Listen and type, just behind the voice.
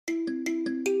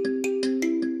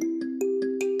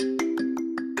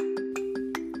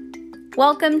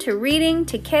Welcome to Reading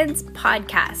to Kids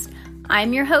podcast.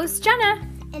 I'm your host, Jenna.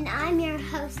 And I'm your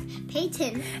host,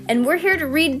 Peyton. And we're here to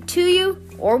read to you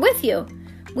or with you.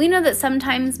 We know that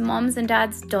sometimes moms and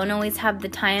dads don't always have the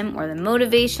time or the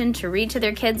motivation to read to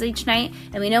their kids each night,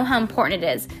 and we know how important it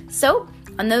is. So,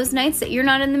 on those nights that you're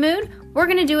not in the mood, we're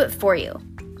going to do it for you.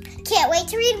 Can't wait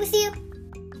to read with you.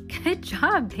 Good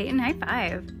job, Peyton. High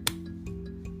five.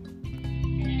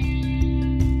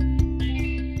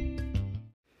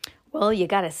 Well, you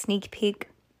got a sneak peek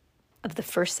of the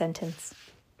first sentence.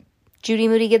 Judy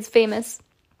Moody gets famous.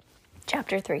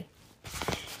 Chapter 3.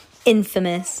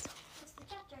 Infamous. What's the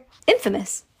chapter?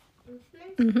 Infamous.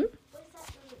 Infamous? Mm-hmm. What does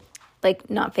that mean? Like,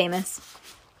 not famous.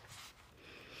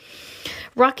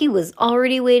 Rocky was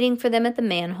already waiting for them at the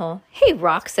manhole. Hey,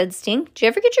 Rock, said Stink. Did you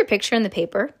ever get your picture in the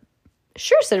paper?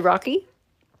 Sure, said Rocky.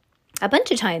 A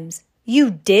bunch of times.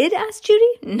 You did? Asked Judy.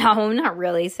 No, not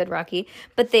really, said Rocky.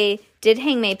 But they did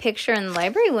hang my picture in the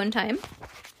library one time.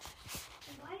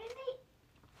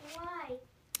 Why?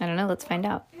 I don't know. Let's find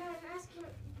out. No, I'm asking,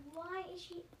 why is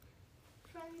she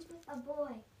friends with a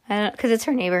boy? I don't know, because it's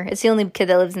her neighbor. It's the only kid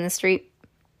that lives in the street.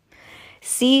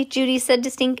 See, Judy said to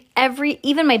Stink,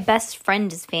 even my best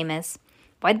friend is famous.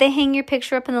 Why'd they hang your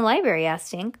picture up in the library? Asked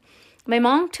Stink. My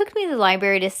mom took me to the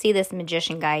library to see this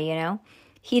magician guy, you know.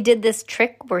 He did this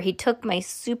trick where he took my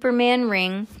Superman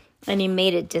ring and he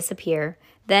made it disappear.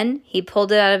 Then he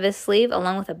pulled it out of his sleeve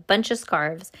along with a bunch of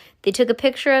scarves. They took a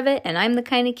picture of it, and I'm the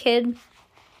kind of kid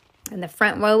in the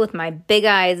front row with my big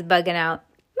eyes bugging out.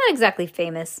 Not exactly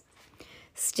famous.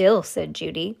 Still, said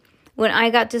Judy. When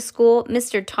I got to school,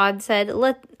 Mr. Todd said,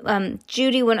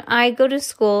 Judy, when I go to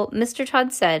school, Mr.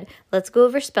 Todd said, let's go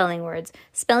over spelling words.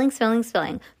 Spelling, spelling,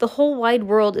 spelling. The whole wide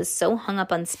world is so hung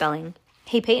up on spelling.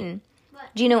 Hey, Peyton.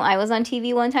 Do you know I was on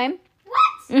TV one time?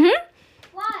 What? Mm-hmm.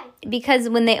 Why? Because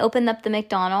when they opened up the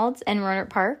McDonald's in Roanoke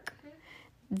Park,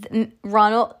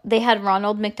 they had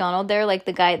Ronald McDonald there, like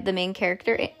the main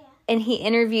character, and he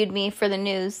interviewed me for the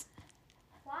news.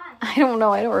 Why? I don't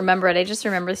know. I don't remember it. I just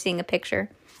remember seeing a picture.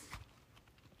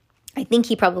 I think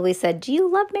he probably said, do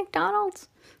you love McDonald's?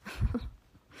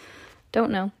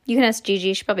 Don't know. You can ask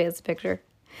Gigi. She probably has a picture.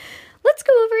 Let's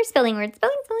go over spelling words.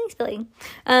 Spelling.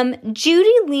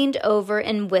 Judy leaned over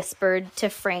and whispered to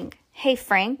Frank. Hey,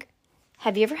 Frank,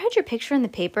 have you ever had your picture in the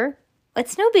paper?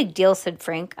 It's no big deal, said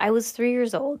Frank. I was 3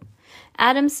 years old.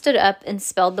 Adam stood up and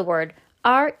spelled the word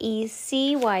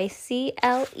Recycle.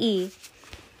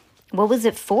 What was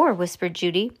it for? Whispered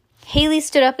Judy. Haley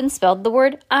stood up and spelled the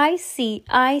word Icle.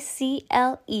 I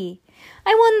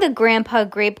won the Grandpa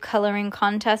Grape coloring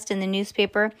contest in the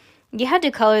newspaper. You had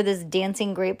to color this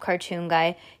dancing grape cartoon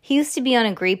guy. He used to be on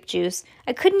a grape juice.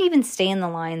 I couldn't even stay in the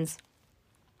lines.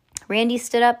 Randy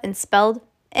stood up and spelled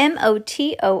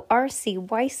Motorcycle.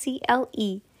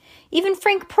 Even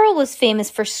Frank Pearl was famous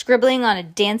for scribbling on a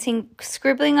dancing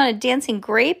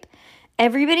grape.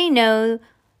 Everybody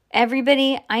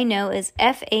I know is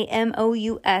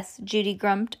FAMOUS, Judy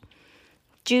grumped.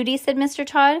 Judy, said Mr.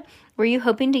 Todd, were you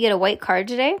hoping to get a white card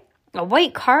today? A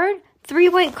white card? 3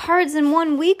 white cards in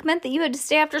 1 week meant that you had to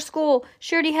stay after school.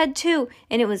 She already had 2,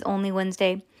 and it was only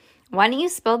Wednesday. Why don't you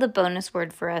spell the bonus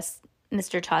word for us?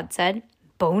 Mr. Todd said.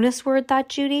 Bonus word, thought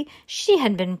Judy. She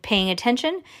had been paying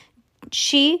attention.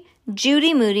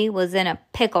 Judy Moody, was in a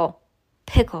pickle.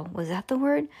 Pickle, was that the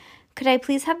word? Could I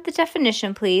please have the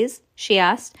definition, please? She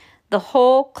asked. The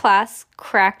whole class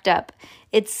cracked up.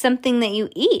 It's something that you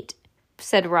eat,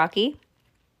 said Rocky.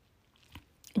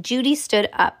 Judy stood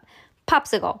up.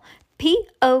 Popsicle.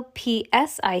 Popsicle,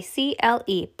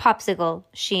 popsicle,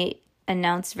 she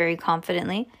announced very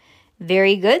confidently.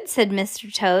 Very good, said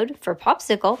Mr. Toad, for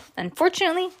popsicle.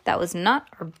 Unfortunately, that was not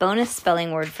our bonus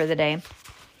spelling word for the day.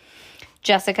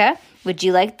 Jessica, would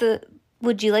you like to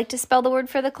spell the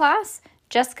word for the class?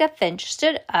 Jessica Finch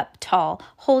stood up tall,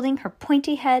 holding her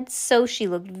pointy head so she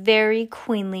looked very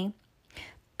queenly.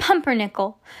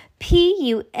 Pumpernickel,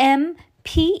 Pumpernickel,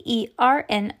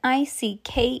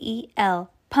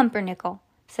 Pumpernickel,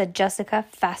 said Jessica,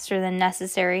 faster than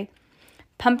necessary.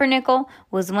 Pumpernickel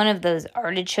was one of those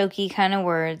artichokey kind of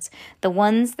words, the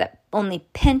ones that only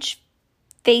Pinch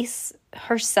Face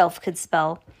herself could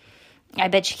spell. I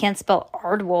bet she can't spell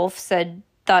Aardwolf,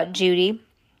 thought Judy.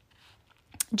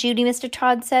 Judy, Mr.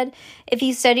 Todd said, if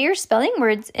you study your spelling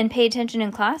words and pay attention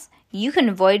in class, you can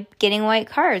avoid getting white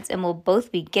cards and we'll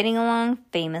both be getting along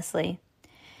famously.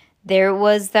 There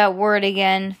was that word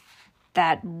again.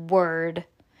 That word.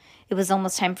 It was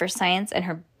almost time for science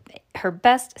and her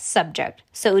best subject,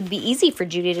 so it would be easy for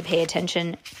Judy to pay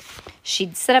attention.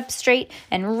 She'd sit up straight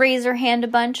and raise her hand a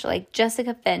bunch like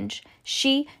Jessica Finch.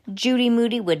 She, Judy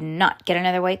Moody, would not get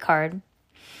another white card.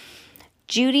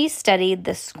 Judy studied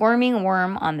the squirming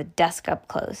worm on the desk up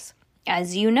close.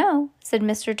 As you know, said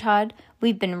Mr. Todd,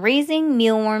 we've been raising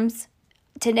mealworms.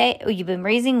 You've been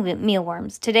raising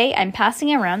mealworms. Today, I'm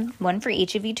passing around one for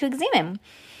each of you to examine.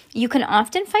 You can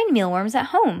often find mealworms at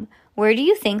home. Where do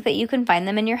you think that you can find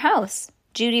them in your house?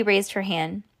 Judy raised her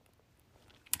hand.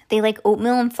 They like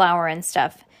oatmeal and flour and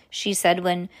stuff, she said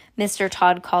when Mr.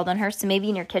 Todd called on her. So maybe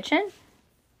in your kitchen?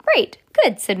 Great,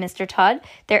 good, said Mr. Todd.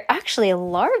 They're actually a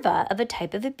larva of a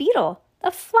type of a beetle,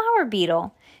 a flower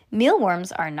beetle.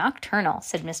 Mealworms are nocturnal,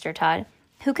 said Mr. Todd.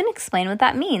 Who can explain what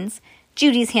that means?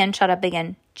 Judy's hand shot up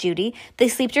again. Judy, they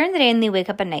sleep during the day and they wake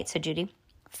up at night, said Judy.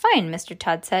 Fine, Mr.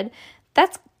 Todd said.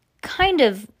 This kind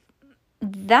of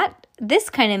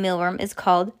mealworm is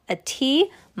called a T.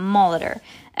 molitor.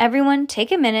 Everyone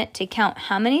take a minute to count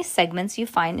how many segments you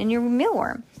find in your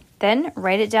mealworm. Then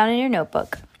write it down in your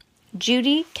notebook.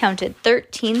 Judy counted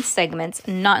 13 segments,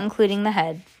 not including the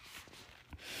head.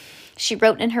 She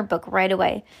wrote in her book right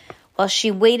away. While she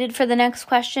waited for the next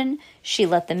question, she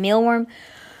let the mealworm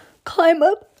climb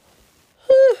up.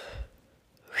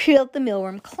 She let the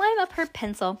mealworm climb up her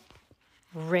pencil.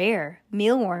 Rare. The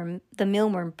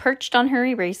mealworm perched on her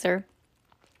eraser.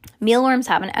 Mealworms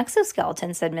have an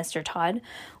exoskeleton, said Mr. Todd.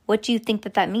 What do you think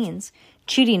that means?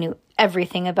 Judy knew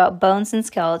everything about bones and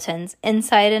skeletons,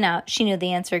 inside and out. She knew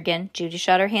the answer again. Judy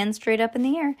shot her hand straight up in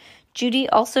the air. Judy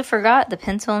also forgot the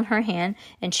pencil in her hand,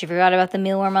 and she forgot about the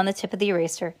mealworm on the tip of the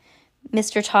eraser.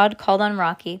 Mr. Todd called on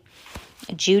Rocky.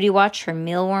 Judy watched her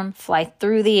mealworm fly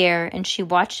through the air, and she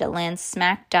watched it land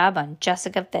smack dab on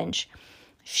Jessica Finch.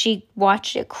 She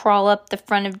watched it crawl up the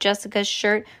front of Jessica's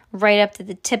shirt, right up to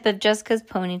the tip of Jessica's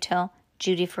ponytail.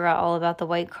 Judy forgot all about the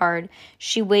white card.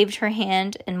 She waved her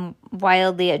hand and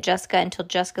wildly at Jessica until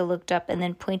Jessica looked up and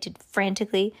then pointed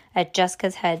frantically at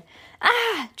Jessica's head.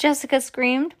 Ah! Jessica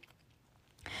screamed,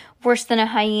 worse than a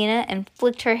hyena, and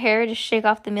flicked her hair to shake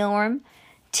off the mealworm.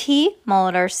 T.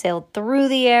 Molitor sailed through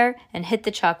the air and hit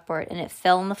the chalkboard, and it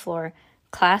fell on the floor.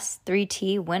 Class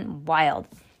 3T went wild.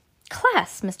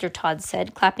 Class, Mr. Todd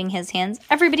said, clapping his hands.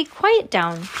 Everybody quiet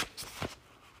down.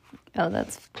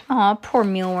 Aw, poor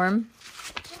mealworm.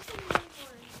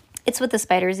 It's what the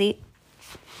spiders eat.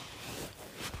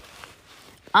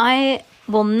 I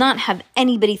will not have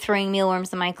anybody throwing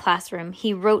mealworms in my classroom.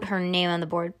 He wrote her name on the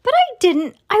board. But I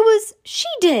didn't. She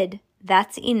did.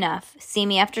 That's enough. See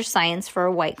me after science for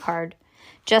a white card.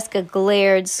 Jessica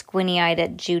glared squinty-eyed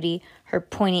at Judy. Her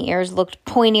pointy ears looked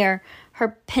pointier.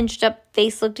 Her pinched-up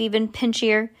face looked even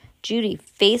pinchier. Judy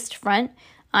faced front.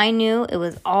 Judy knew that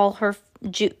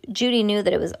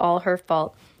it was all her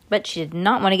fault, but she did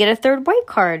not want to get a third white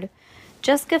card.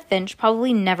 Jessica Finch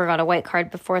probably never got a white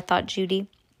card before, thought Judy.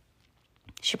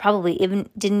 She probably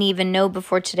didn't even know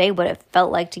before today what it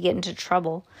felt like to get into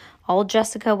trouble. All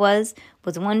Jessica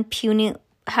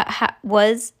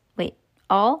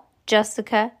all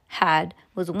Jessica had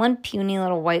was one puny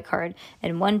little white card,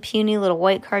 and one puny little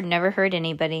white card never hurt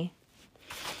anybody.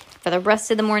 For the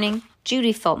rest of the morning,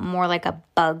 Judy felt more like a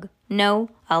bug. No,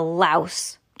 a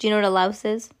louse. Do you know what a louse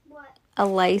is? What? A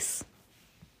lice.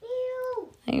 Ew.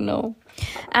 I know.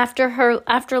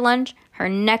 After lunch, her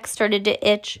neck started to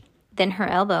itch, then her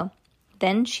elbow.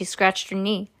 Then she scratched her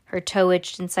knee. Her toe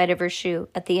itched inside of her shoe.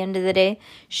 At the end of the day,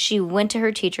 she went to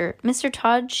her teacher. Mr.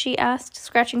 Todd, she asked,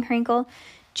 scratching her ankle,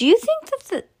 do you think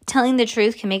that telling the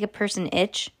truth can make a person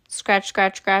itch? Scratch,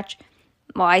 scratch, scratch.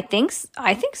 Well, I think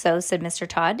so, said Mr.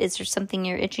 Todd. Is there something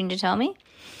you're itching to tell me?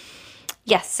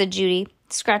 Yes, said Judy.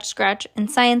 Scratch, scratch. In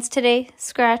science today,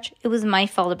 scratch. It was my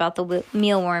fault about the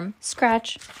mealworm.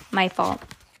 Scratch. My fault.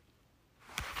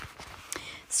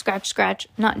 Scratch, scratch.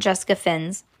 Not Jessica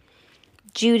Finn's.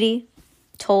 Judy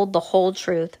told the whole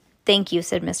truth. Thank you,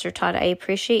 said Mr. Todd. I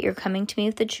appreciate your coming to me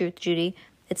with the truth, Judy.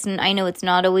 I know it's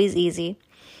not always easy.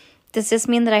 Does this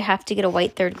mean that I have to get a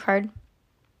white third card?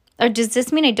 Or does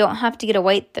this mean I don't have to get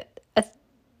a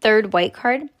third white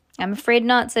card? I'm afraid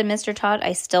not, said Mr. Todd.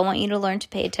 I still want you to learn to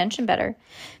pay attention better.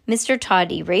 Mr.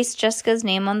 Todd erased Jessica's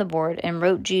name on the board and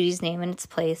wrote Judy's name in its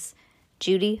place.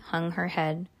 Judy hung her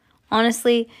head.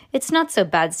 Honestly, it's not so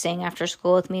bad staying after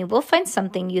school with me. We'll find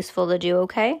something useful to do,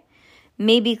 okay?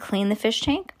 Maybe clean the fish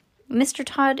tank? Mr.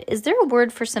 Todd, is there a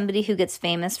word for somebody who gets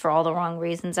famous for all the wrong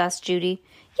reasons? Asked Judy.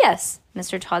 Yes,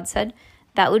 Mr. Todd said.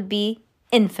 That would be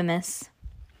infamous.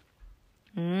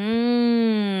 I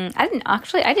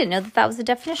didn't know that was the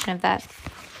definition of that.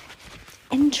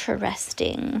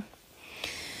 Interesting.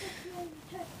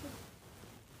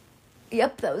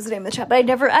 Yep, that was the name of the chapter. I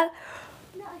never... No, I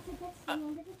said that's the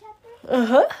end of the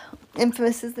chapter.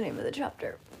 Infamous is the name of the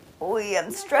chapter. Oh,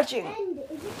 I'm stretching. End.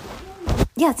 Is it the end?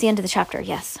 Yeah, it's the end of the chapter,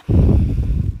 yes.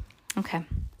 Okay,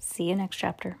 see you next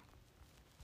chapter.